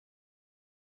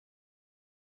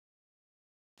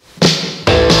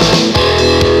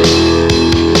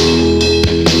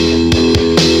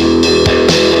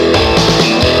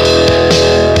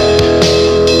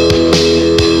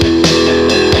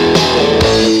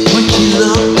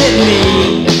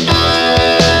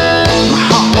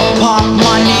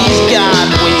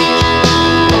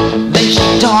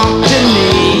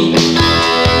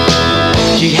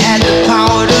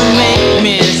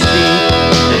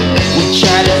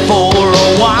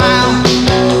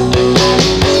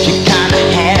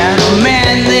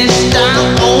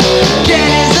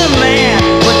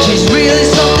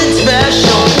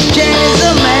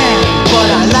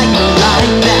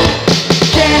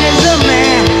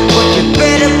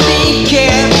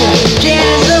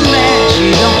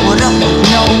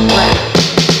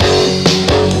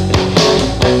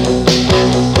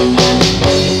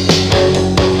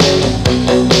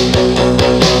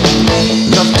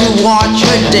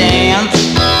dance.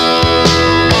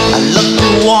 I love to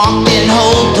walk and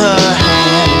hold her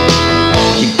hand.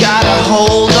 She got a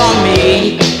hold on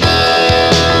me.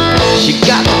 She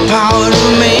got the power to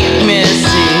make me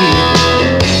see.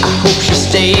 I hope she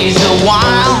stays a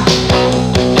while.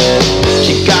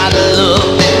 She got a look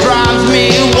that drives me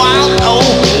wild. Oh,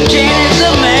 Jan is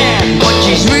a man, but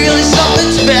she's really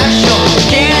something special.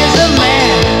 Jan is a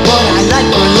man, but I like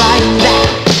her like that.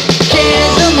 Jan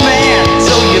is a man,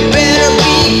 so you better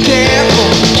be careful.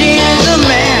 Jan is a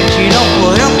man, she don't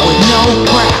put up with no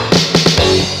crap.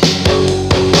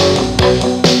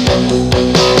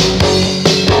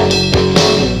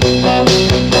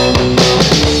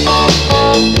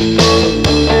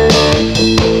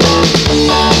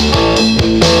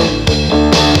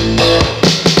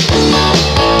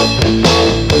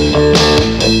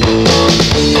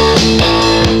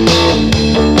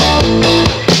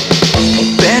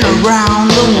 Been around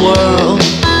the world.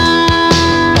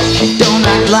 She don't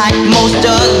act like most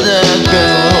others.